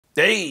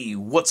Hey,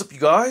 what's up you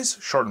guys?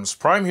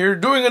 ShartimusPrime here,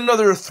 doing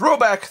another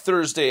Throwback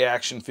Thursday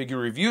action figure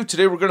review.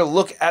 Today we're going to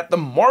look at the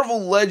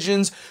Marvel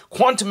Legends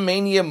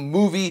Quantumania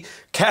movie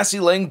Cassie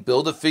Lang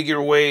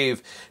Build-A-Figure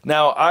Wave.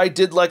 Now, I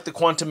did like the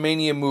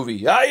Quantumania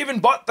movie. I even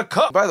bought the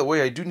cup. By the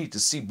way, I do need to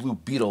see Blue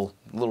Beetle.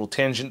 A little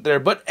tangent there.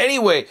 But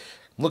anyway,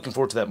 I'm looking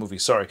forward to that movie,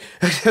 sorry.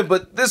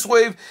 But this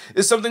wave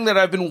is something that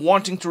I've been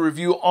wanting to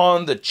review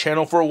on the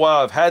channel for a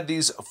while. I've had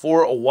these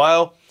for a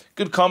while.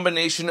 Good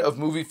combination of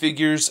movie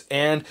figures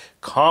and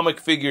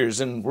comic figures,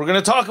 and we're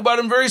going to talk about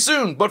them very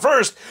soon. But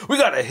first, we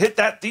got to hit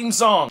that theme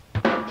song.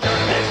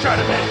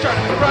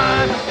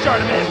 ShartimusPrime,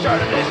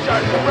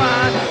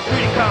 ShartimusPrime.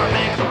 Reading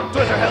comics,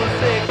 toys are hella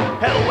sick,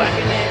 hella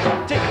whacking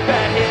it. Taking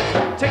bad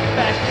hits, taking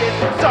bad shit.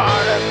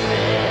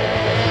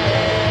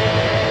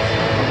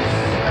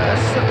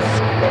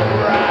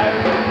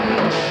 Subscribe.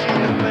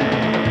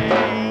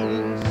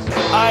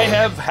 I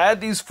have had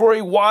these for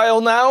a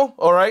while now,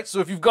 alright? So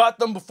if you've got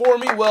them before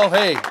me, well,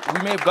 hey,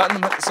 we may have gotten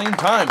them at the same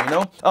time, you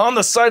know? On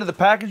the side of the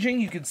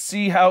packaging, you can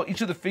see how each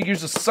of the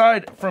figures,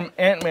 aside from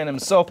Ant-Man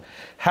himself,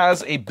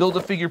 has a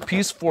Build-A-Figure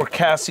piece for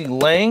Cassie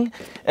Lang.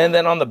 And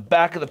then on the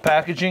back of the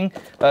packaging,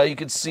 you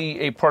can see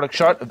a product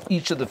shot of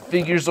each of the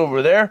figures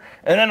over there.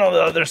 And then on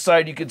the other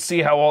side, you can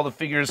see how all the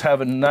figures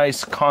have a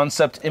nice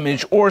concept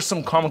image or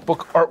some comic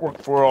book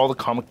artwork for all the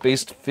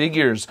comic-based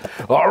figures.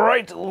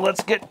 Alright,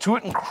 let's get to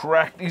it and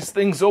crack these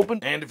things open.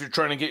 And if you're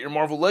trying to get your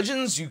Marvel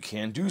Legends, you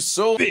can do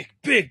so. Big!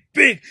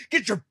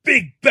 Get your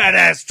big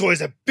badass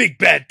toys at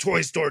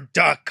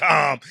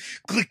BigBadToyStore.com.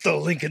 Click the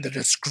link in the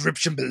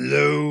description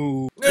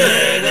below.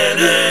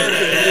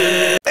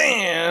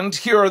 And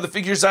here are the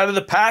figures out of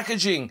the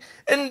packaging.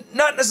 And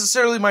not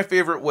necessarily my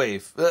favorite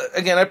wave.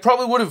 Again, I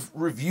probably would have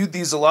reviewed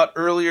these a lot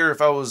earlier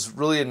if I was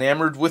really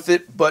enamored with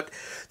it, but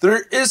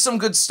there is some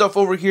good stuff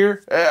over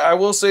here. I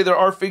will say there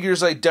are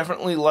figures I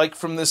definitely like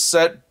from this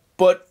set,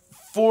 but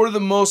for the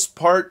most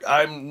part,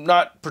 I'm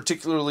not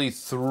particularly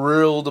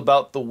thrilled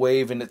about the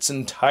wave in its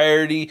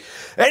entirety.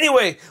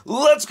 Anyway,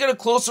 let's get a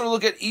closer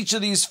look at each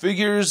of these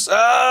figures.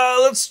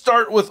 Let's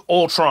start with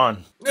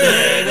Ultron.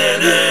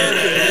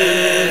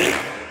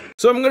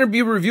 So I'm going to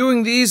be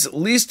reviewing these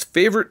least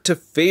favorite to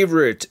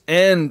favorite,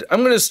 and I'm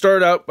going to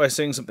start out by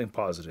saying something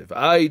positive.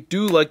 I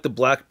do like the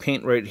black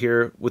paint right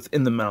here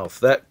within the mouth.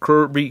 That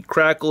Kirby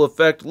crackle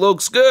effect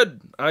looks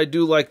good. I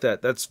do like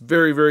that. That's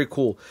very, very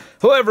cool.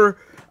 However,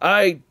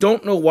 I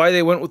don't know why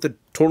they went with a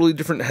totally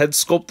different head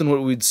sculpt than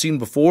what we'd seen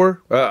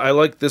before. I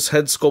like this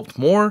head sculpt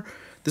more.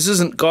 This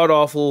isn't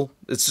god-awful.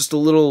 It's just a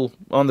little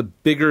on the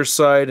bigger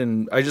side,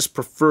 and I just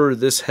prefer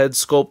this head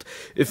sculpt.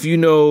 If you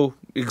know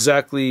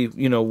exactly,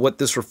 what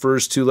this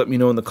refers to, let me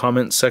know in the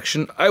comments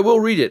section. I will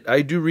read it.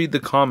 I do read the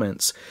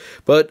comments.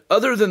 But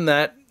other than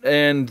that,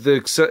 and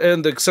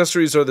the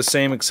accessories are the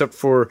same except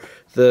for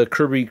the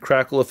Kirby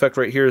crackle effect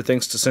right here.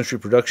 Thanks to Century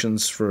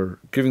Productions for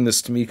giving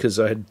this to me because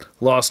I had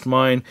lost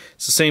mine.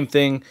 It's the same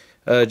thing,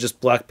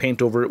 just black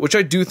paint over it, which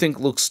I do think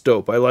looks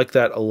dope. I like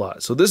that a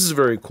lot. So this is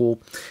very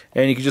cool.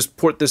 And you can just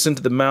port this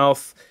into the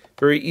mouth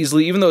very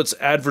easily, even though it's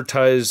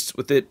advertised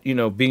with it,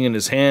 being in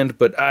his hand.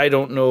 But I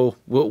don't know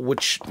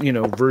which,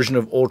 version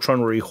of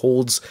Ultron where he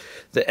holds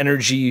the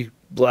energy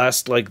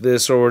blast like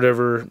this or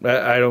whatever.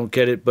 I don't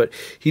get it, but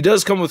he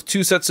does come with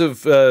two sets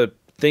of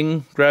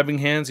thing grabbing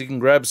hands. He can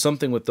grab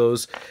something with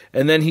those,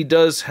 and then he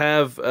does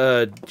have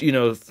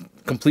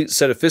complete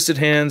set of fisted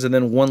hands and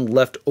then one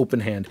left open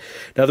hand.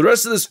 Now the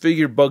rest of this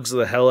figure bugs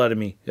the hell out of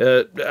me.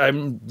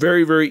 I'm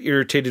very, very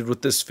irritated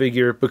with this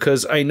figure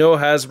because I know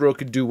Hasbro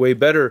could do way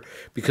better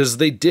because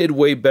they did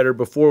way better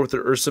before with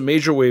their Ursa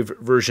Major Wave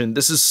version.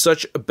 This is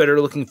such a better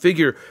looking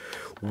figure.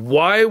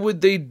 Why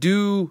would they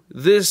do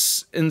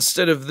this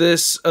instead of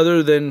this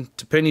other than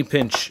to penny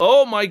pinch?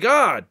 Oh my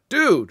god,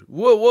 dude.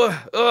 Whoa,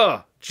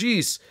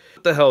 jeez.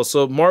 What the hell?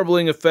 So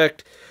marbling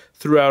effect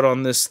throughout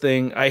on this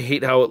thing. I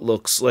hate how it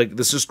looks. Like,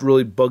 this just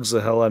really bugs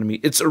the hell out of me.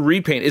 It's a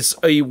repaint. It's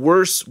a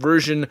worse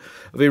version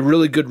of a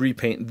really good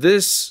repaint.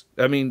 This,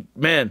 I mean,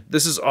 man,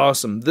 this is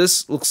awesome.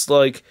 This looks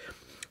like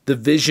the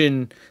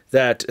vision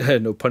that,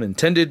 no pun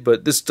intended,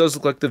 but this does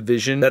look like the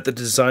vision that the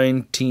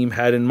design team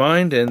had in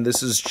mind, and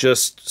this is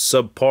just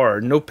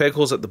subpar. No peg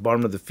holes at the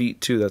bottom of the feet,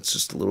 too. That's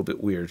just a little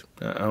bit weird.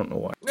 I don't know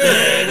why.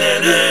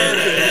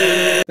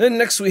 Then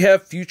next we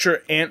have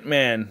future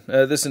Ant-Man.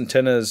 This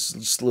antenna is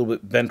just a little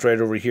bit bent right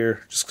over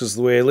here, just because of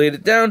the way I laid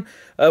it down.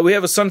 We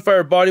have a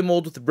Sunfire body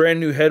mold with a brand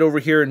new head over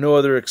here and no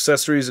other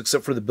accessories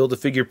except for the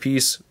Build-A-Figure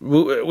piece,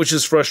 which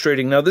is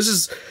frustrating. Now, this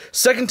is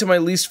second to my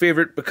least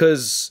favorite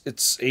because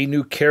it's a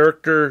new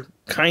character,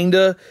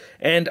 kinda,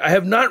 and I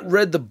have not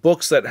read the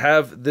books that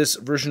have this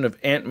version of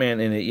Ant-Man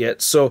in it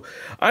yet, so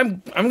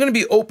I'm gonna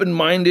be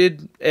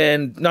open-minded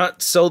and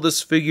not sell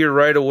this figure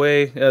right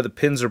away. The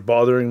pins are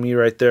bothering me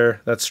right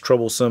there. That's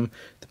troublesome.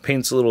 The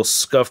paint's a little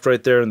scuffed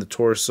right there in the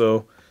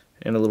torso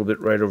and a little bit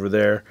right over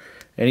there.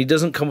 And he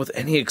doesn't come with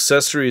any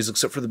accessories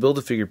except for the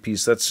Build-A-Figure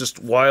piece. That's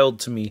just wild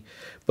to me.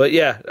 But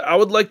yeah, I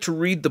would like to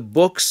read the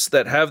books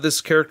that have this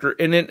character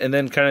in it and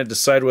then kind of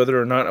decide whether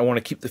or not I want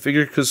to keep the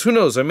figure. Because who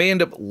knows, I may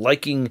end up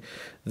liking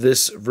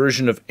this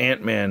version of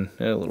Ant-Man.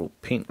 A little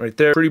paint right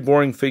there. Pretty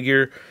boring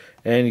figure.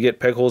 And you get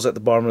peg holes at the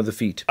bottom of the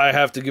feet. I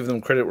have to give them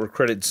credit where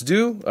credit's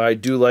due. I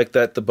do like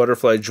that the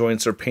butterfly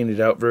joints are painted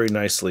out very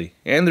nicely.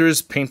 And there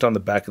is paint on the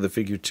back of the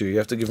figure too. You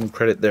have to give them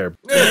credit there.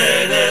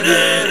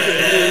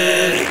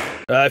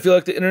 I feel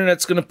like the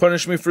internet's going to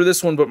punish me for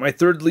this one, but my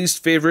third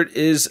least favorite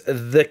is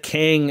the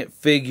Kang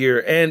figure.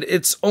 And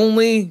it's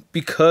only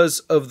because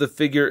of the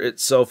figure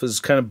itself is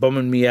kind of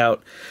bumming me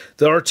out.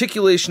 The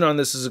articulation on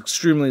this is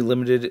extremely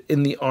limited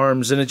in the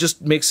arms, and it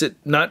just makes it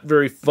not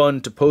very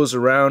fun to pose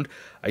around.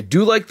 I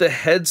do like the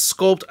head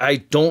sculpt. I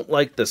don't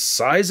like the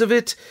size of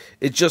it.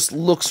 It just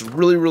looks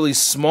really, really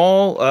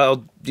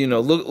small. You know,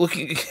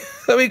 looking.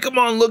 I mean, come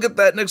on, look at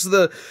that next to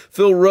the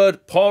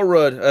Paul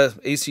Rudd,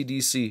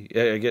 AC/DC.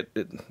 I get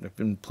it. I've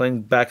been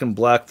playing Back in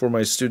Black for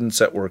my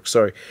students at work.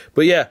 Sorry,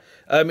 but yeah,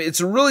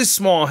 it's a really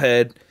small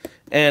head.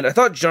 And I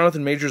thought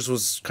Jonathan Majors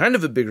was kind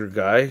of a bigger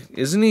guy,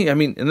 isn't he? I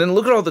mean, and then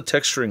look at all the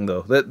texturing,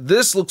 though.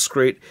 This looks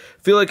great.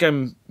 I feel like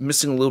I'm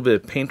missing a little bit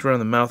of paint around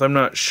the mouth. I'm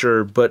not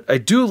sure, but I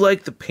do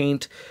like the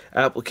paint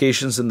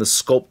applications and the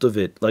sculpt of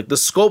it. Like, the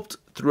sculpt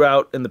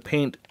throughout and the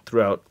paint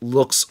throughout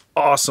looks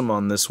awesome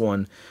on this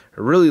one. I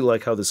really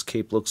like how this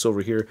cape looks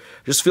over here.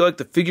 I just feel like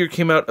the figure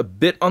came out a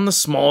bit on the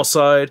small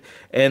side,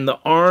 and the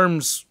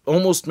arms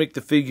almost make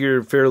the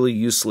figure fairly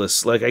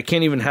useless. Like, I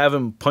can't even have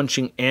him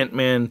punching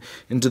Ant-Man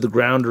into the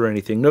ground or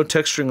anything. No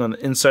texturing on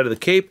the inside of the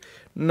cape.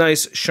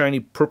 Nice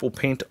shiny purple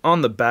paint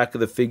on the back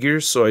of the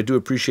figure, so I do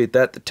appreciate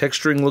that. The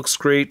texturing looks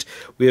great.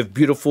 We have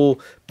beautiful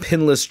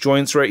pinless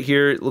joints right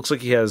here. It looks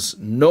like he has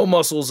no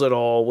muscles at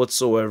all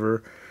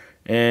whatsoever.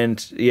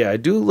 And yeah, I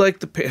do like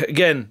the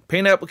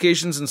paint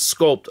applications and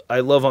sculpt I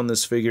love on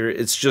this figure.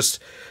 It's just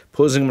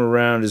posing him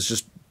around is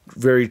just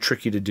very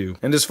tricky to do.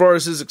 And as far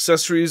as his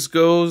accessories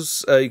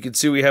goes, you can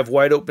see we have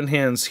wide open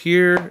hands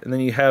here, and then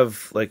you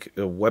have like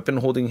a weapon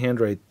holding hand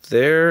right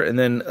there, and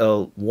then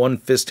one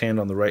fist hand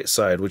on the right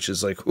side, which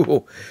is like,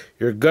 ooh,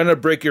 you're gonna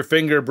break your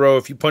finger, bro,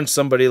 if you punch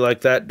somebody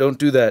like that. Don't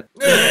do that.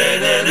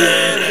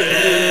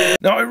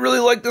 Now, I really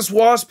like this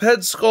Wasp head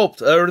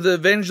sculpt, or the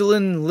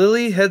Evangeline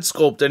Lily head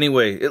sculpt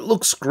anyway. It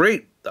looks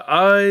great. The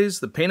eyes,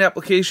 the paint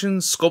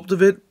applications, sculpt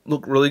of it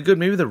look really good.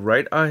 Maybe the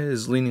right eye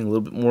is leaning a little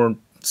bit more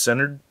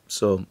centered,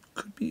 so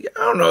could be,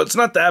 I don't know, it's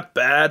not that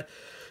bad.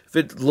 If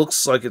it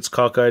looks like it's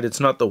cockeyed, it's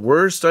not the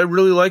worst. I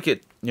really like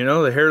it. You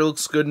know, the hair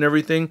looks good and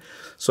everything.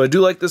 So I do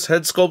like this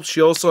head sculpt.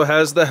 She also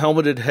has the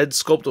helmeted head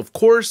sculpt, of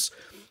course.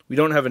 We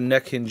don't have a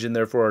neck hinge in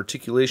there for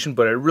articulation,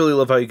 but I really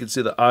love how you can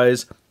see the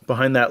eyes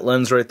behind that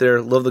lens right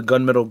there. Love the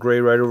gunmetal gray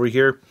right over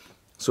here.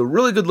 So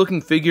really good looking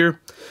figure.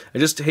 I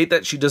just hate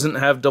that she doesn't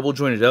have double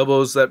jointed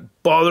elbows. That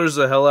bothers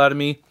the hell out of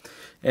me.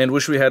 And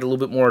wish we had a little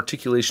bit more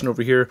articulation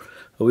over here.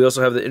 We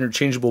also have the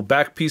interchangeable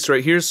back piece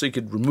right here, so you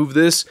could remove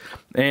this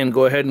and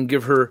go ahead and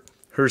give her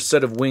her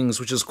set of wings,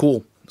 which is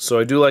cool. So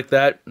I do like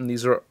that. And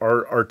these are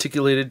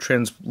articulated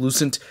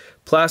translucent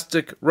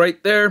plastic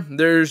right there.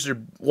 There's your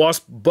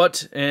Wasp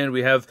butt, and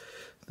we have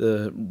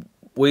the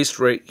waist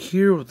right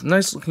here with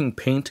nice looking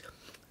paint.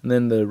 And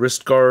then the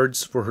wrist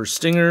guards for her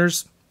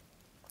stingers.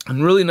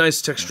 And really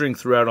nice texturing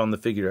throughout on the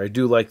figure. I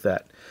do like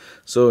that.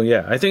 So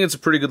yeah, I think it's a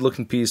pretty good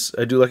looking piece.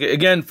 I do like it.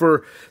 Again,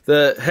 for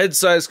the head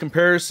size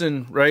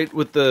comparison, right,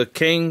 with the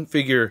Kang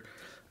figure,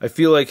 I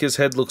feel like his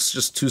head looks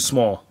just too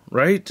small,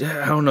 right?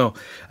 I don't know.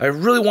 I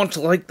really want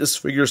to like this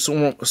figure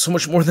so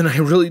much more than I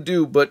really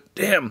do, but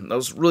damn, I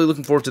was really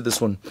looking forward to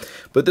this one.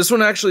 But this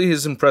one actually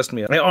has impressed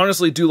me. I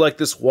honestly do like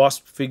this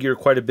Wasp figure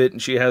quite a bit,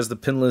 and she has the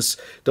pinless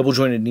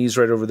double-jointed knees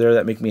right over there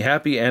that make me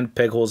happy, and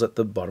peg holes at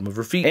the bottom of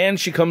her feet. And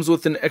she comes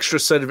with an extra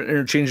set of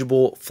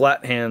interchangeable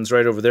flat hands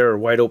right over there, or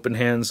wide open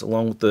hands,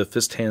 along with the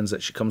fist hands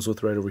that she comes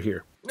with right over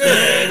here.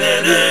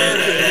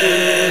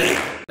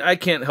 I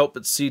can't help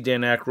but see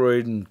Dan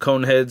Aykroyd and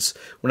Coneheads.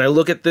 When I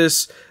look at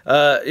this,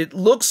 it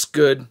looks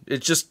good.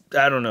 It just,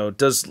 I don't know, it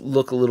does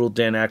look a little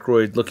Dan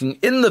Aykroyd looking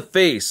in the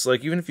face.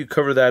 Like, even if you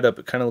cover that up,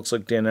 it kind of looks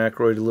like Dan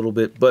Aykroyd a little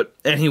bit. But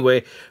anyway,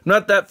 I'm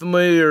not that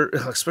familiar,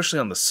 especially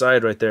on the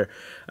side right there.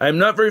 I'm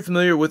not very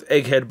familiar with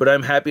Egghead, but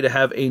I'm happy to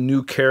have a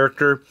new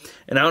character.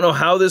 And I don't know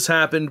how this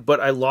happened, but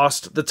I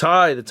lost the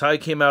tie. The tie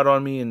came out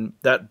on me, and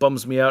that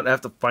bums me out. I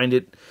have to find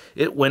it.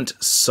 It went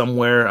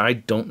somewhere. I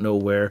don't know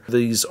where.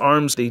 These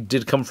arms, they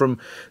did come from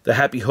the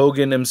Happy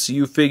Hogan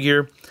MCU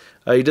figure.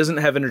 He doesn't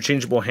have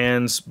interchangeable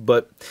hands,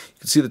 but you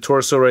can see the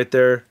torso right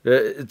there.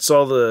 It's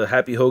all the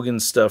Happy Hogan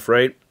stuff,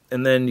 right?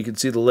 And then you can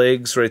see the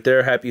legs right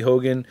there, Happy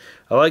Hogan.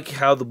 I like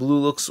how the blue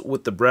looks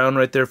with the brown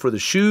right there for the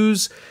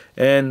shoes.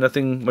 And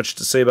nothing much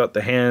to say about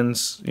the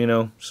hands, you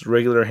know, just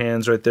regular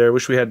hands right there.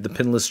 Wish we had the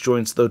pinless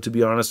joints, though, to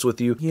be honest with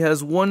you. He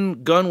has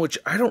one gun, which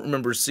I don't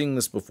remember seeing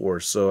this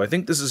before, so I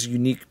think this is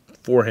unique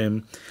for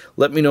him.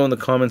 Let me know in the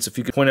comments if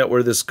you can point out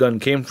where this gun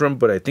came from,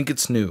 but I think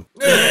it's new.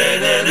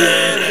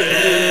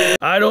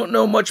 I don't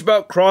know much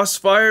about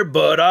Crossfire,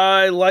 but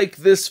I like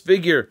this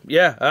figure.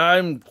 Yeah,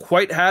 I'm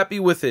quite happy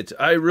with it.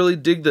 I really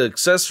dig the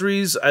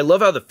accessories. I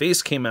love how the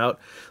face came out.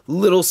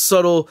 Little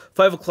subtle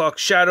 5 o'clock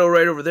shadow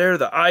right over there.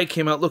 The eye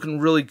came out looking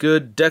really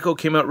good. Deco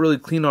came out really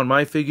clean on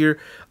my figure.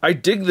 I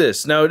dig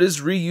this. Now, it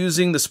is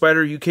reusing the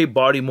Spider UK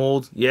body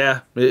mold.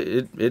 Yeah,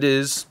 it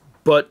is.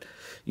 But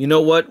you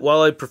know what?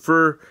 While I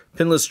prefer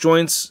pinless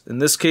joints, in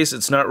this case,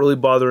 it's not really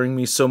bothering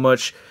me so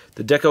much.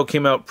 The deco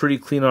came out pretty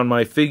clean on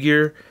my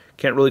figure.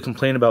 Can't really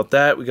complain about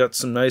that. We got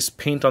some nice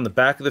paint on the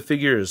back of the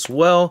figure as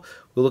well.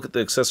 We'll look at the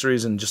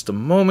accessories in just a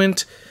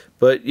moment.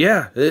 But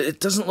yeah,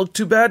 it doesn't look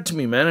too bad to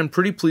me, man. I'm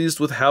pretty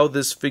pleased with how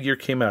this figure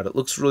came out. It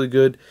looks really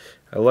good.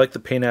 I like the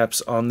paint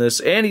apps on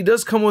this. And he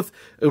does come with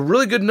a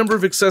really good number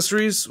of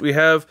accessories. We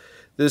have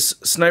this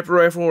sniper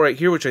rifle right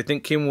here, which I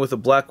think came with a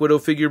Black Widow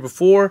figure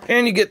before.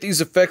 And you get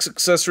these effects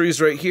accessories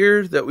right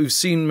here that we've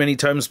seen many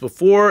times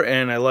before,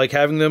 and I like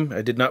having them.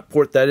 I did not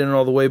port that in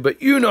all the way,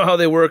 but you know how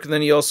they work. And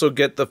then you also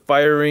get the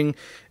firing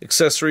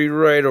accessory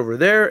right over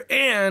there.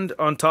 And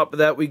on top of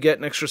that, we get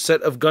an extra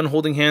set of gun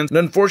holding hands. And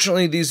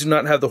unfortunately, these do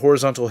not have the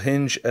horizontal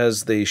hinge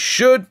as they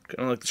should.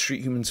 Kind of like the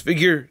Street Humans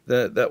figure.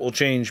 That will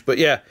change. But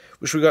yeah,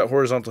 wish we got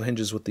horizontal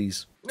hinges with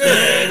these.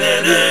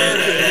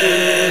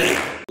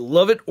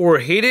 Love it or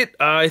hate it,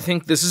 I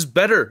think this is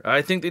better.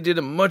 I think they did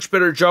a much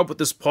better job with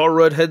this Paul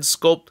Rudd head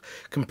sculpt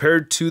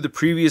compared to the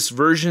previous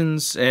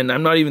versions, and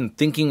I'm not even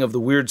thinking of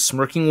the weird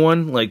smirking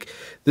one. Like,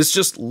 this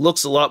just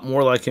looks a lot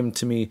more like him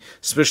to me,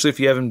 especially if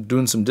you have him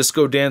doing some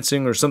disco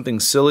dancing or something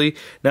silly.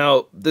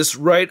 Now, this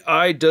right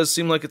eye does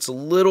seem like it's a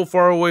little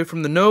far away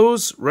from the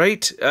nose,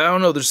 right? I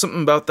don't know, there's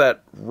something about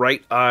that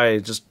right eye,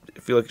 just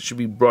I feel like it should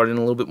be brought in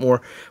a little bit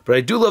more. But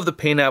I do love the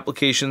paint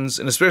applications,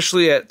 and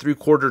especially at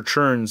 3/4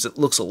 turns, it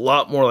looks a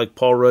lot more like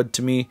Paul Rudd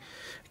to me.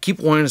 I keep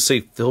wanting to say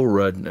Phil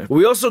Rudd.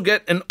 We also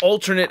get an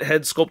alternate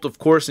head sculpt, of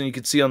course, and you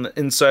can see on the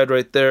inside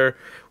right there,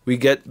 we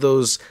get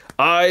those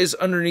eyes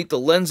underneath the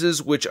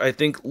lenses, which I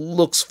think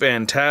looks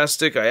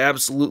fantastic. I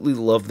absolutely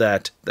love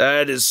that.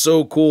 That is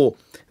so cool.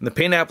 And the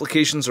paint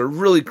applications are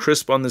really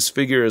crisp on this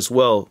figure as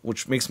well,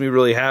 which makes me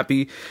really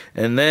happy.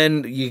 And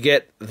then you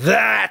get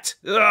that.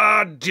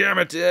 Ah, damn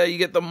it. You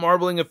get the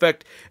marbling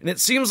effect. And it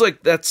seems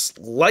like that's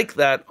like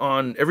that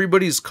on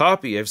everybody's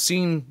copy. I've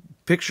seen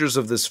pictures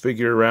of this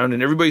figure around,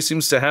 and everybody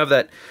seems to have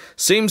that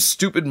same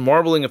stupid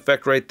marbling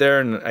effect right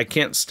there, and I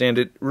can't stand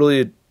it.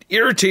 Really, it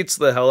irritates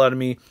the hell out of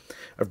me.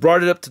 I've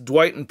brought it up to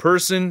Dwight in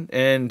person,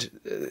 and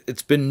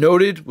it's been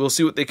noted. We'll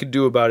see what they can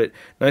do about it.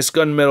 Nice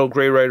gunmetal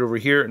gray right over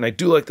here, and I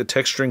do like the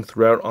texturing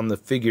throughout on the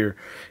figure.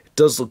 It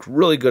does look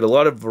really good. A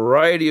lot of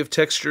variety of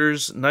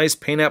textures, nice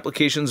paint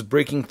applications,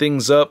 breaking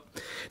things up.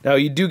 Now,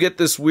 you do get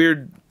this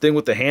weird thing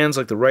with the hands,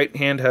 like the right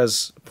hand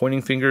has a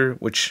pointing finger,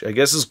 which I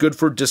guess is good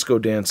for disco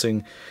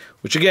dancing,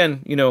 which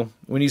again, you know,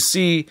 when you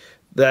see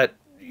that,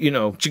 you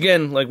know,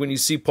 again, like when you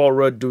see Paul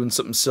Rudd doing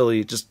something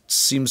silly, it just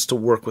seems to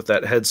work with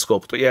that head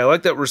sculpt. But yeah, I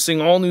like that we're seeing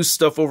all new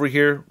stuff over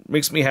here.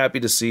 Makes me happy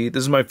to see.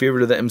 This is my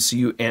favorite of the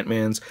MCU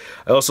Ant-Mans.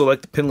 I also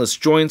like the pinless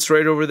joints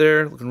right over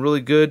there, looking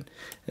really good.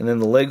 And then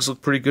the legs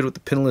look pretty good with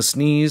the pinless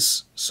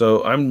knees.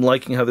 So I'm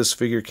liking how this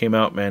figure came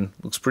out, man.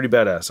 Looks pretty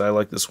badass. I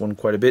like this one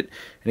quite a bit.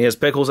 And he has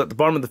peg holes at the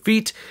bottom of the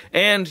feet.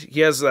 And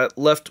he has that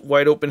left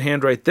wide open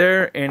hand right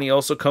there. And he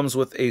also comes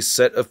with a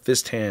set of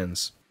fist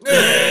hands.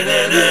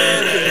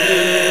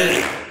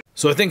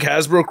 So I think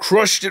Hasbro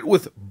crushed it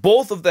with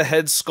both of the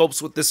head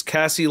sculpts with this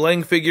Cassie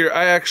Lang figure.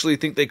 I actually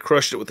think they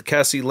crushed it with the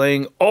Cassie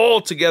Lang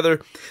all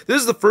together.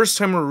 This is the first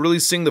time we're really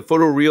seeing the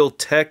photoreal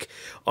tech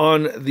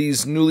on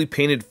these newly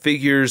painted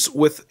figures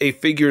with a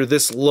figure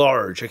this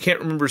large. I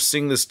can't remember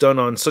seeing this done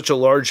on such a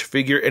large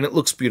figure, and it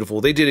looks beautiful.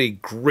 They did a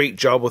great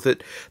job with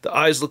it. The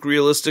eyes look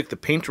realistic. The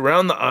paint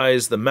around the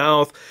eyes, the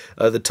mouth,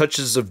 the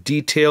touches of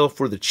detail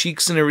for the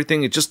cheeks and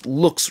everything, it just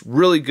looks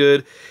really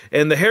good.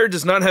 And the hair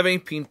does not have any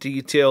paint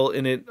detail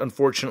in it,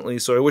 unfortunately,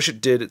 so I wish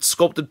it did. It's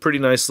sculpted pretty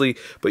nicely,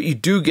 but you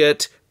do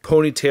get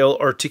ponytail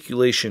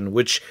articulation,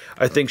 which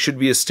I think should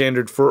be a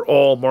standard for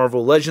all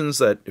Marvel Legends,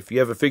 that if you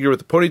have a figure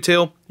with a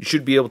ponytail, you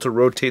should be able to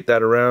rotate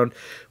that around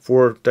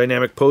for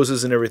dynamic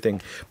poses and everything.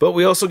 But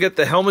we also get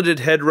the helmeted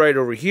head right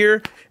over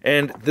here,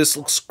 and this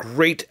looks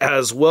great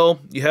as well.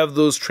 You have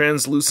those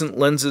translucent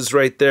lenses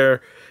right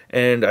there,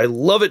 and I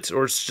love it,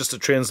 or it's just a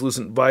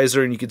translucent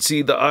visor, and you can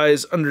see the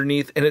eyes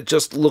underneath, and it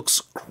just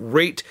looks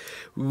great.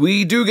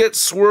 We do get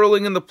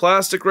swirling in the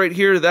plastic right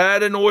here.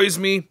 That annoys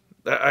me.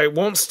 I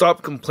won't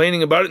stop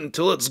complaining about it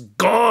until it's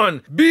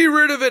gone. Be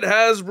rid of it,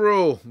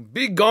 Hasbro.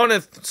 Be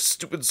goneth,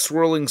 stupid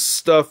swirling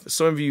stuff.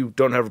 Some of you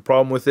don't have a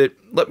problem with it.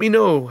 Let me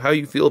know how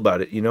you feel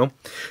about it, you know?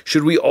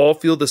 Should we all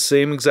feel the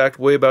same exact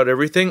way about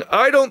everything?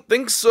 I don't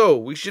think so.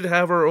 We should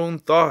have our own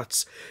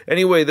thoughts.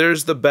 Anyway,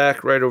 there's the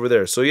back right over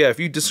there. So yeah, if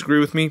you disagree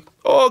with me,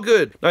 all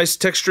good. Nice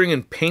texturing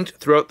and paint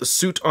throughout the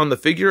suit on the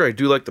figure. I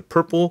do like the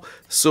purple.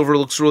 The silver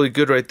looks really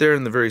good right there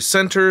in the very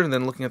center. And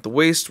then looking at the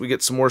waist, we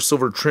get some more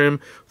silver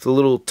trim with a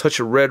little touch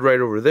of red right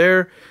over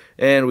there.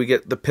 And we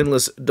get the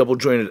pinless double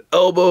jointed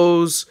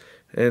elbows.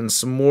 and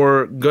some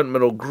more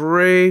gunmetal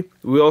gray.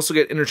 We also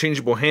get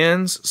interchangeable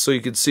hands, so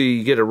you can see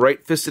you get a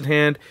right fisted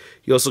hand,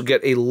 you also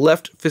get a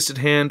left fisted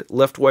hand,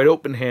 left wide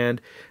open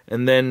hand,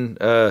 and then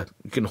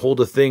you can hold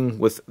a thing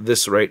with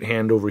this right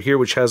hand over here,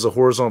 which has a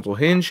horizontal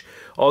hinge.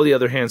 All the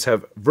other hands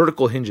have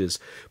vertical hinges,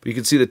 but you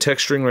can see the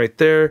texturing right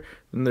there.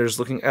 And there's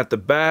looking at the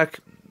back,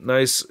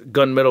 nice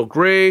gunmetal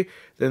gray.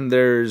 Then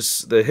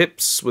there's the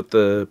hips with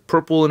the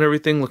purple and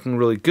everything, looking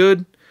really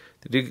good.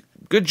 They did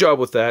a good job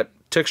with that.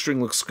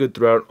 Texturing looks good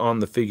throughout on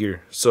the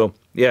figure. So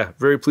yeah,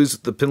 very pleased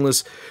with the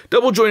pinless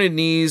double jointed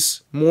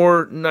knees.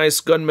 More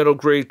nice gunmetal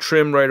gray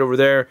trim right over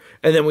there.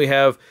 And then we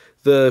have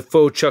the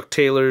faux Chuck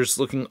Taylors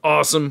looking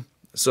awesome.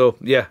 So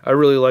yeah, I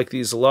really like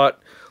these a lot.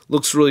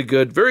 Looks really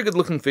good. Very good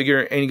looking figure,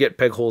 and you get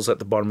peg holes at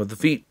the bottom of the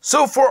feet.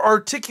 So for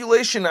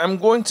articulation, I'm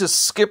going to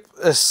skip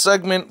a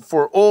segment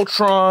for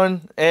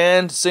Ultron,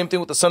 and same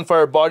thing with the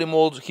Sunfire body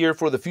mold here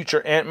for the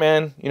future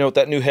Ant-Man. You know, with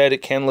that new head,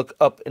 it can look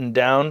up and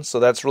down, so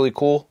that's really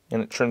cool.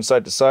 And it turns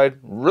side to side.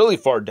 Really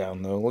far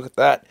down, though. Look at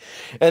that.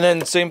 And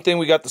then same thing,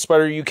 we got the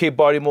Spider UK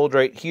body mold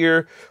right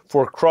here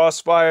for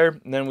Crossfire.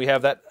 And then we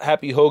have that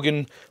Happy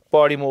Hogan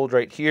body mold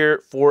right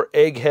here for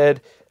Egghead.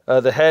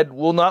 The head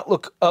will not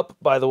look up,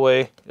 by the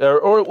way,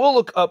 or it will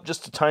look up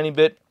just a tiny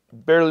bit,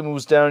 barely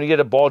moves down. You get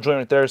a ball joint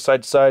right there,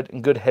 side to side,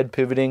 and good head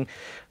pivoting.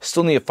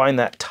 Still need to find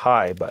that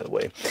tie, by the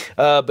way.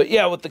 But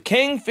yeah, with the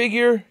Kang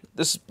figure,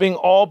 this being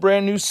all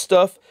brand new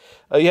stuff,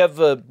 you have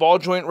a ball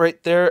joint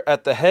right there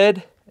at the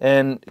head,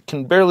 and it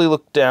can barely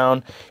look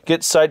down.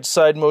 Get side to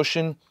side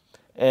motion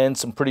and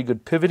some pretty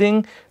good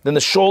pivoting. Then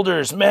the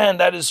shoulders, man,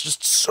 that is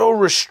just so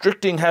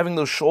restricting, having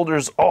those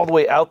shoulders all the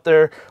way out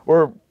there,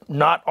 or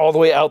not all the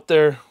way out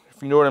there,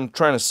 if you know what I'm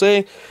trying to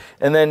say.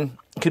 And then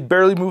you could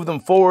barely move them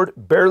forward,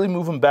 barely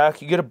move them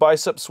back. You get a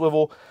bicep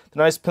swivel, the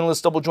nice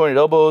pinless double jointed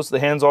elbows,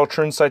 the hands all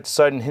turn side to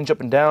side and hinge up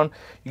and down.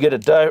 You get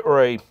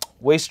a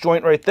waist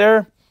joint right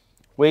there,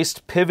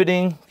 waist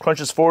pivoting,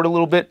 crunches forward a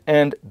little bit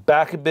and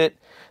back a bit.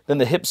 Then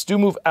the hips do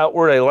move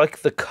outward. I like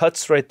the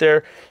cuts right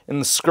there in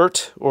the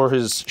skirt, or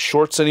his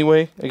shorts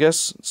anyway, I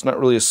guess. It's not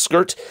really a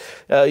skirt.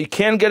 You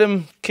can get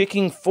him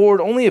kicking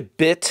forward only a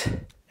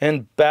bit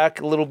and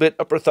back a little bit,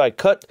 upper thigh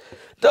cut.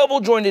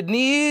 Double jointed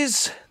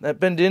knees that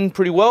bend in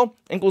pretty well.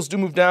 Ankles do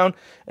move down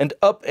and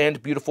up,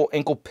 and beautiful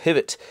ankle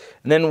pivot.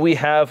 And then we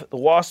have the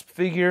Wasp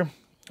figure.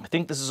 I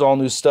think this is all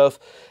new stuff.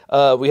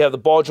 We have the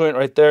ball joint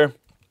right there.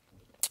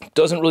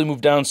 Doesn't really move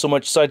down so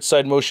much, side to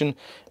side motion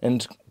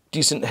and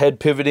decent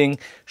head pivoting.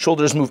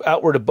 Shoulders move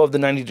outward above the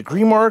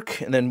 90-degree mark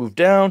and then move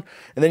down.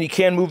 And then you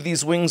can move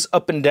these wings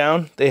up and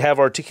down. They have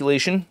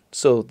articulation,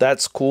 so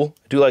that's cool.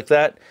 I do like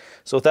that.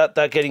 So without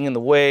that getting in the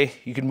way,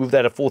 you can move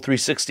that a full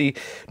 360.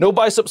 No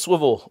bicep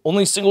swivel,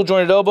 only single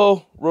jointed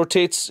elbow,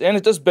 rotates, and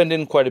it does bend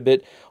in quite a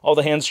bit. All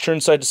the hands turn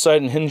side to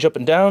side and hinge up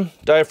and down.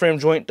 Diaphragm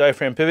joint,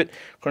 diaphragm pivot,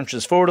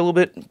 crunches forward a little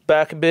bit,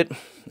 back a bit,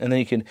 and then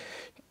you can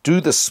do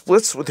the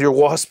splits with your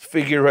Wasp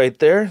figure right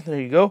there.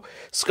 There you go.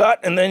 Scott,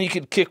 and then you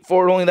could kick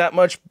forward only that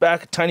much,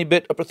 back a tiny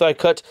bit, upper thigh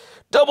cut,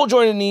 double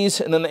jointed knees,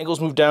 and then the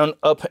ankles move down,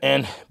 up,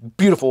 and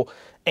beautiful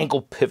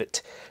ankle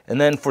pivot. And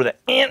then for the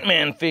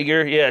Ant-Man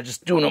figure, yeah,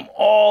 just doing them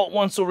all at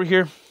once over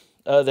here.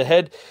 The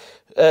head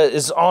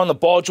is on the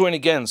ball joint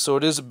again, so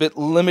it is a bit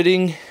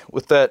limiting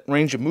with that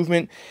range of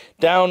movement.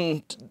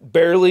 Down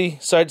barely,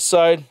 side to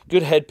side,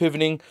 good head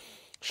pivoting.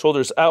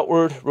 Shoulders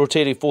outward,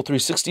 rotate a full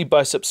 360,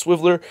 bicep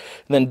swiveler, and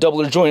then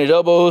doubler jointed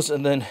elbows,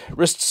 and then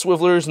wrist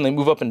swivelers, and they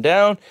move up and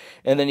down.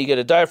 And then you get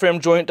a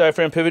diaphragm joint,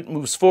 diaphragm pivot,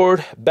 moves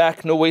forward,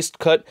 back, no waist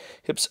cut,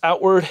 hips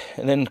outward,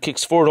 and then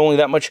kicks forward only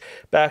that much,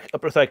 back,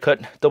 upper thigh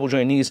cut, double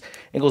jointed knees,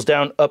 ankles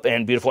down, up,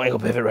 and beautiful ankle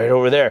pivot right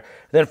over there.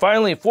 And then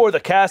finally for the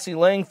Cassie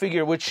Lang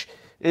figure, which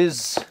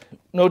is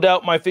no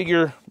doubt my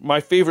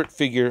favorite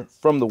figure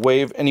from the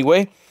wave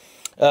anyway.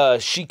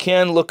 She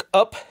can look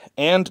up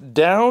and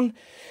down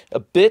a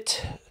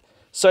bit,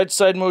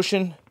 side-to-side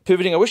motion,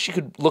 pivoting. I wish you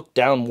could look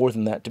down more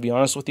than that, to be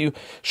honest with you.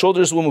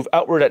 Shoulders will move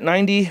outward at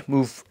 90,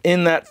 move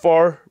in that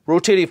far,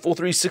 rotate a full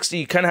 360.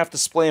 You kind of have to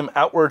splay them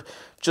outward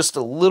just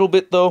a little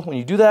bit, though, when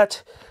you do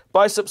that.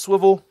 Bicep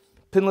swivel,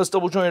 pinless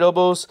double jointed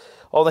elbows.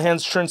 All the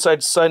hands turn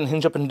side to side and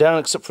hinge up and down,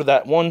 except for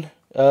that one,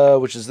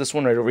 which is this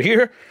one right over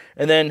here.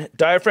 And then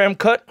diaphragm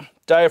cut,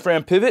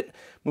 diaphragm pivot,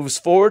 moves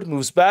forward,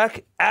 moves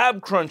back,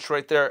 ab crunch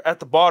right there at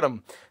the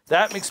bottom.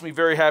 That makes me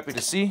very happy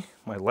to see.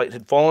 My light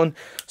had fallen.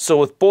 So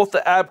with both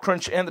the ab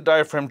crunch and the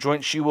diaphragm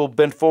joint, she will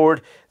bend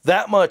forward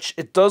that much.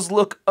 It does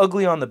look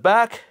ugly on the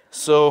back,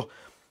 so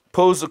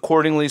pose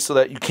accordingly so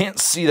that you can't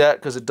see that,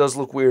 because it does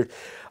look weird.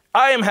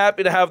 I am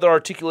happy to have the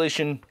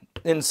articulation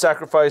in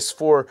sacrifice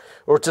for,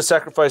 or to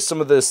sacrifice some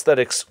of the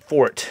aesthetics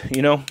for it.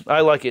 You know, I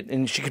like it.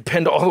 And she could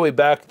bend all the way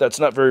back. That's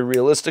not very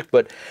realistic,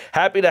 but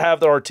happy to have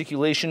the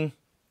articulation.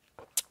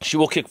 She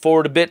will kick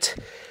forward a bit,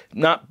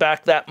 not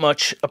back that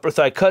much, upper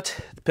thigh cut,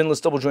 pinless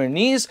double jointed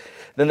knees,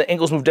 then the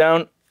ankles move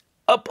down,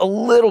 up a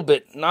little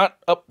bit, not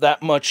up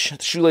that much.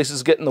 The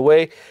shoelaces get in the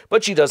way,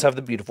 but she does have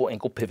the beautiful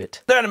ankle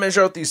pivot. Then to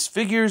measure out these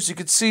figures, you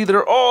can see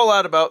they're all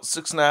at about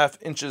 6.5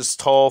 inches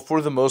tall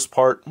for the most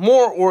part,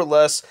 more or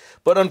less,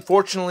 but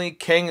unfortunately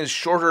Kang is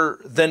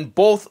shorter than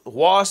both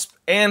Wasp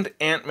and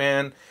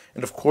Ant-Man,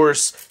 and of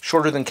course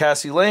shorter than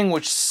Cassie Lang,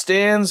 which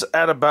stands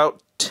at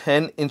about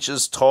 10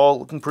 inches tall,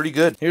 looking pretty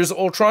good. Here's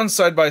Ultron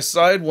side by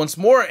side once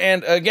more,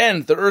 and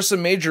again, the Ursa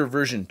Major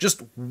version,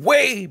 just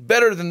way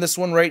better than this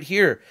one right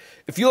here.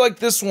 If you like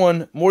this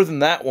one more than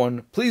that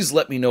one, please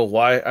let me know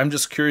why. I'm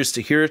just curious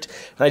to hear it,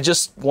 and I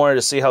just wanted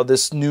to see how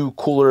this new,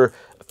 cooler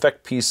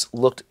effect piece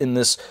looked in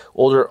this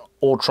older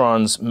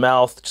Ultron's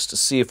mouth, just to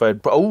see if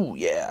I'd... Oh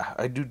yeah,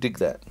 I do dig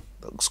that.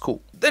 That looks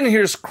cool. Then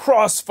here's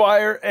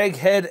Crossfire,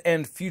 Egghead,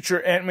 and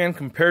future Ant-Man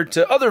compared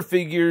to other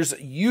figures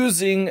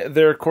using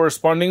their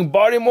corresponding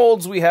body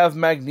molds. We have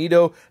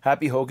Magneto,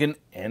 Happy Hogan,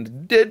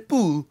 and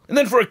Deadpool. And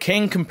then for a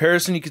Kang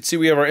comparison, you can see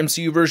we have our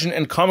MCU version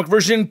and comic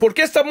version. Porque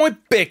está muy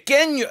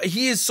pequeño?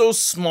 He is so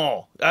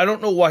small. I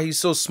don't know why he's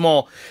so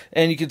small.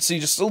 And you can see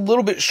just a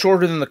little bit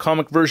shorter than the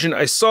comic version.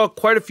 I saw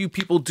quite a few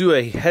people do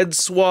a head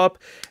swap,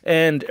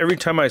 and every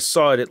time I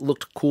saw it, it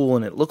looked cool,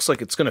 and it looks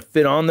like it's going to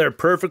fit on there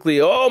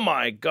perfectly. Oh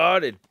my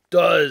god, it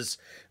does.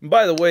 And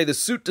by the way, the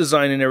suit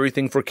design and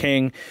everything for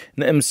Kang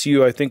in the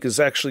MCU I think is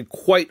actually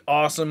quite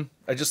awesome.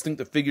 I just think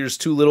the figure is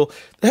too little.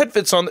 The head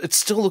fits on, it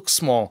still looks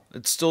small.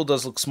 It still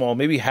does look small.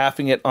 Maybe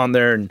halving it on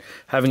there and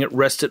having it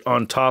rested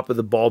on top of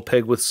the ball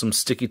peg with some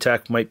sticky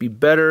tack might be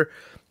better.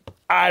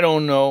 I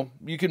don't know.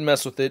 You can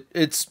mess with it.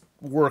 It's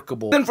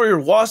workable. Then for your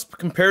Wasp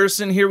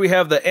comparison, here we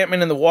have the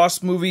Ant-Man and the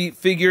Wasp movie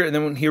figure, and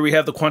then here we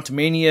have the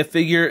Quantumania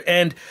figure,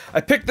 and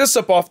I picked this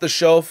up off the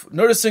shelf,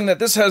 noticing that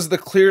this has the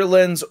clear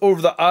lens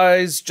over the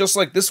eyes, just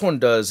like this one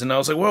does, and I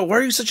was like, well, why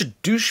are you such a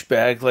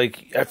douchebag?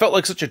 Like, I felt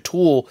like such a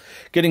tool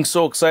getting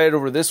so excited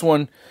over this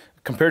one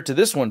compared to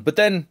this one, but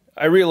then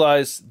I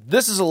realized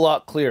this is a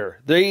lot clearer.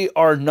 They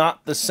are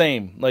not the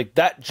same. Like,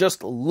 that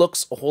just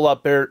looks a whole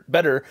lot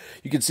better.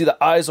 You can see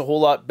the eyes a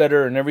whole lot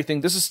better and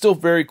everything. This is still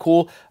very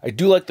cool. I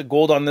do like the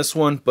gold on this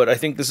one, but I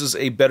think this is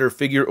a better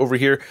figure over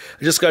here.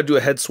 I just got to do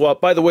a head swap.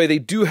 By the way, they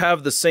do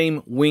have the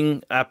same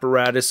wing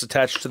apparatus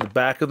attached to the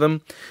back of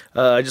them.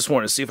 I just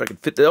wanted to see if I could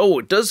fit that. Oh,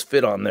 it does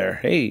fit on there.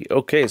 Hey,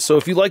 okay. So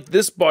if you like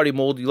this body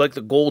mold, you like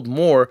the gold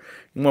more,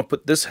 you want to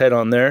put this head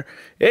on there.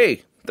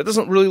 Hey, that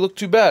doesn't really look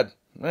too bad.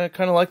 I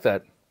kind of like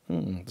that.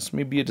 This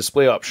may be a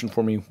display option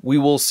for me. We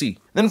will see.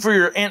 Then for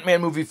your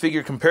Ant-Man movie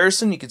figure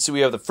comparison, you can see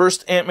we have the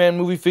first Ant-Man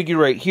movie figure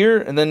right here,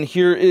 and then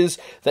here is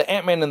the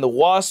Ant-Man and the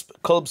Wasp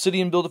Cull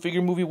Obsidian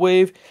Build-A-Figure movie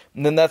wave,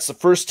 and then that's the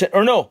first 10...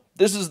 Or no,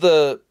 this is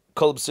the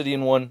Cull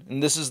Obsidian one,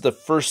 and this is the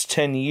first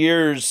 10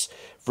 years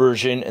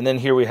version, and then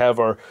here we have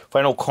our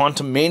final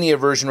Quantumania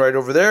version right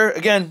over there.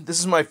 Again, this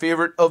is my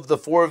favorite of the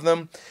four of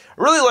them.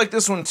 I really like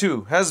this one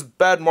too. Has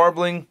bad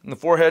marbling in the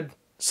forehead,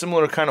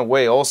 similar kind of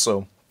way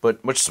also,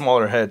 but much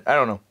smaller head. I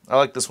don't know. I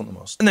like this one the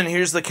most. And then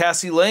here's the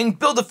Cassie Lang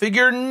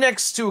Build-A-Figure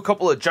next to a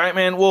couple of Giant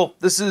Man. Well,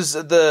 this is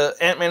the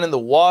Ant-Man and the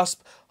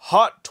Wasp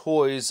Hot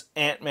Toys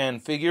Ant-Man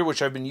figure,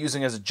 which I've been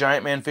using as a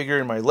Giant Man figure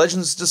in my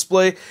Legends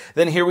display.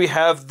 Then here we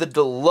have the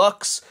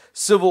Deluxe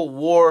Civil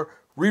War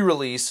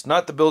re-release,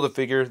 not the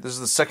Build-A-Figure. This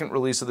is the second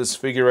release of this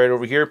figure right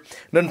over here.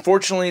 And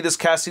unfortunately, this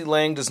Cassie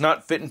Lang does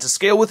not fit into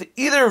scale with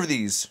either of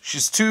these.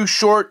 She's too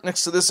short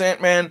next to this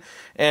Ant-Man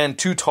and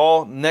too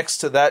tall next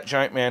to that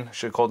Giant Man. I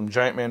should have called him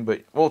Giant Man,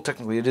 but, well,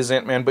 technically it is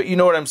Ant-Man, but you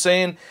know what I'm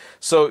saying.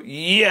 So,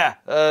 yeah,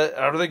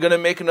 are they going to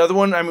make another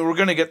one? I mean, we're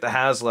going to get the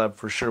HasLab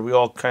for sure. We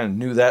all kind of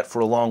knew that for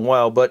a long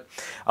while, but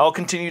I'll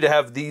continue to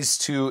have these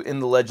two in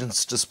the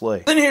Legends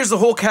display. Then here's the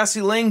whole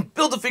Cassie Lang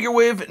Build-A-Figure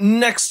wave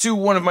next to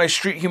one of my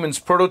Street Humans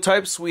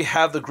prototypes. We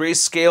have the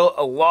Grayscale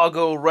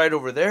Alago right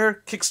over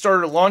there.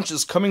 Kickstarter launch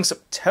is coming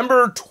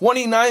September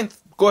 29th.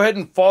 Go ahead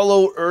and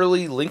follow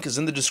early. Link is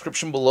in the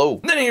description below.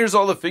 And then here's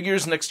all the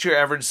figures next to your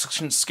average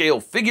section scale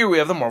figure. We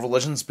have the Marvel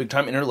Legends Big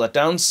Time Inner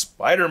Letdown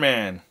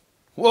Spider-Man.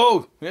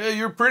 Whoa, yeah,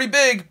 you're pretty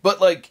big,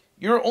 but like,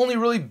 you're only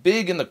really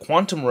big in the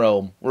quantum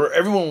realm where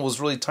everyone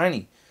was really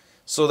tiny.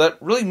 So that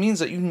really means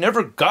that you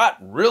never got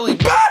really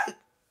big.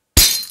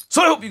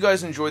 So I hope you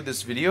guys enjoyed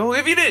this video.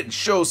 If you did,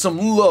 show some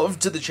love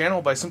to the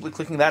channel by simply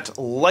clicking that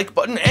like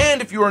button.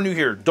 And if you are new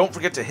here, don't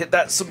forget to hit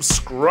that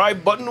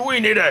subscribe button. We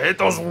need to hit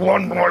those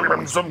 1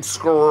 million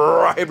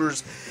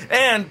subscribers.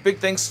 And big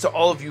thanks to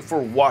all of you for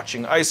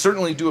watching. I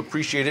certainly do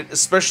appreciate it,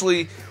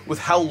 especially with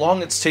how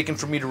long it's taken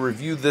for me to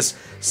review this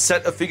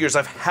set of figures.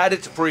 I've had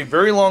it for a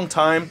very long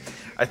time.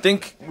 I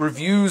think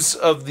reviews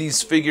of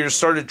these figures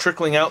started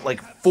trickling out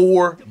like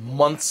 4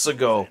 months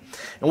ago.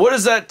 And what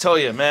does that tell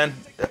you, man?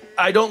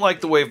 I don't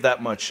like the wave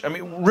that much. I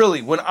mean,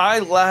 really, when I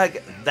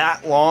lag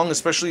that long,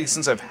 especially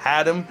since I've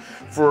had him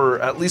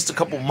for at least a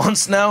couple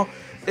months now,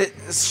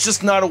 it's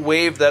just not a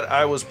wave that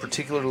I was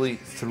particularly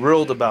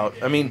thrilled about.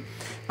 I mean,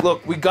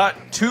 look, we got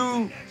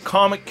 2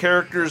 comic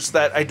characters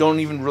that I don't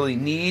even really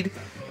need.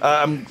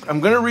 I'm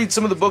going to read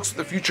some of the books with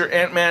the future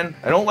Ant-Man.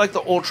 I don't like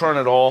the Ultron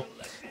at all.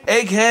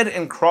 Egghead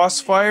and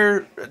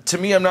Crossfire, to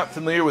me, I'm not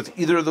familiar with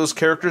either of those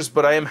characters,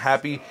 but I am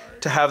happy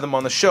to have them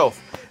on the shelf.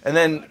 And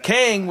then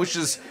Kang, which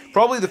is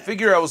probably the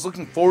figure I was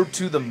looking forward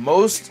to the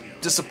most,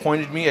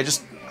 disappointed me. I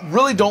just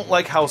really don't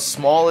like how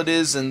small it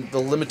is and the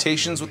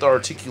limitations with the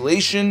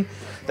articulation.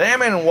 The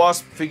Ant-Man and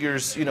Wasp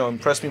figures, you know,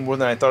 impressed me more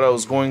than I thought I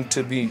was going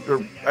to be,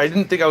 or I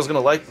didn't think I was going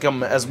to like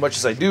them as much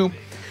as I do.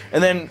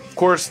 And then, of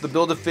course, the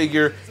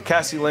Build-A-Figure,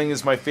 Cassie Lang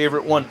is my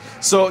favorite one.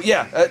 So,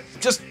 yeah,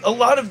 just a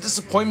lot of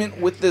disappointment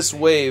with this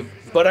wave,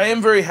 but I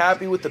am very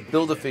happy with the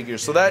Build-A-Figure.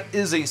 So that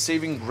is a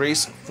saving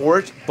grace for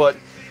it, but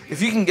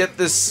if you can get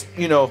this,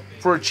 you know,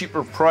 for a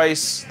cheaper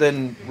price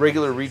than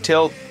regular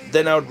retail,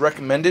 then I would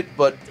recommend it.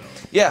 But,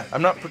 yeah,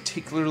 I'm not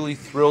particularly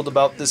thrilled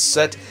about this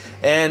set,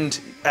 and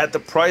at the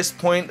price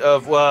point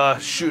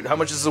of, shoot, how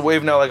much is the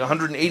wave now? Like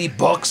 180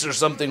 bucks or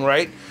something,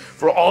 right?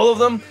 For all of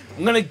them,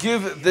 I'm going to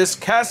give this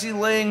Cassie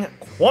Lang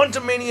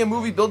Quantumania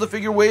movie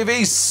Build-A-Figure wave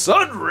a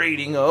Sun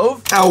rating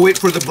of... I'll wait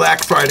for the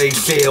Black Friday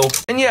sale.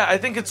 And yeah, I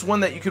think it's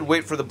one that you could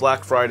wait for the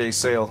Black Friday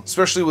sale,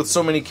 especially with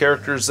so many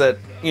characters that,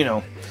 you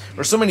know,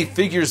 or so many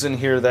figures in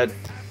here that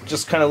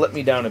just kind of let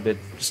me down a bit.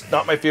 Just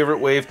not my favorite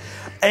wave.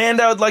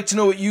 And I would like to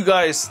know what you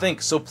guys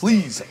think, so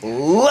please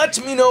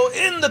let me know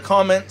in the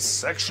comments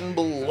section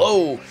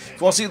below. If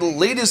you want to see the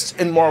latest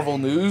in Marvel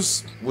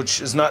news,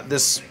 which is not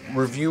this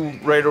review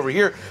right over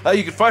here,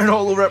 you can find it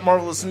all over at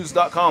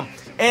marvelousnews.com.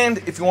 And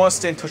if you want to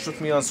stay in touch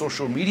with me on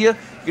social media,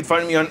 you can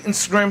find me on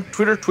Instagram,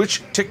 Twitter,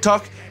 Twitch,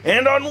 TikTok,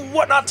 and on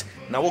whatnot.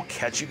 And I will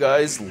catch you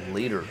guys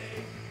later.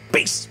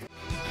 Peace!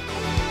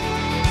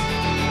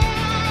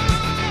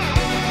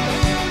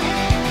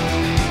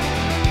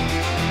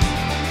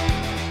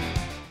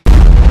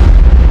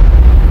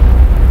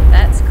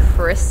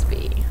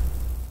 Crispy.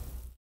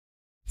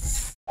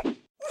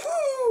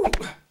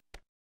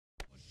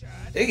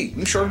 Hey,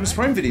 new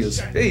ShartimusPrime videos.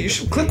 Hey, you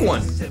should click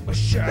one.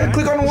 Yeah,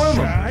 click on one of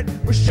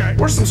them.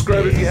 Or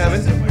subscribe if you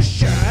haven't. We're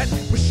shot.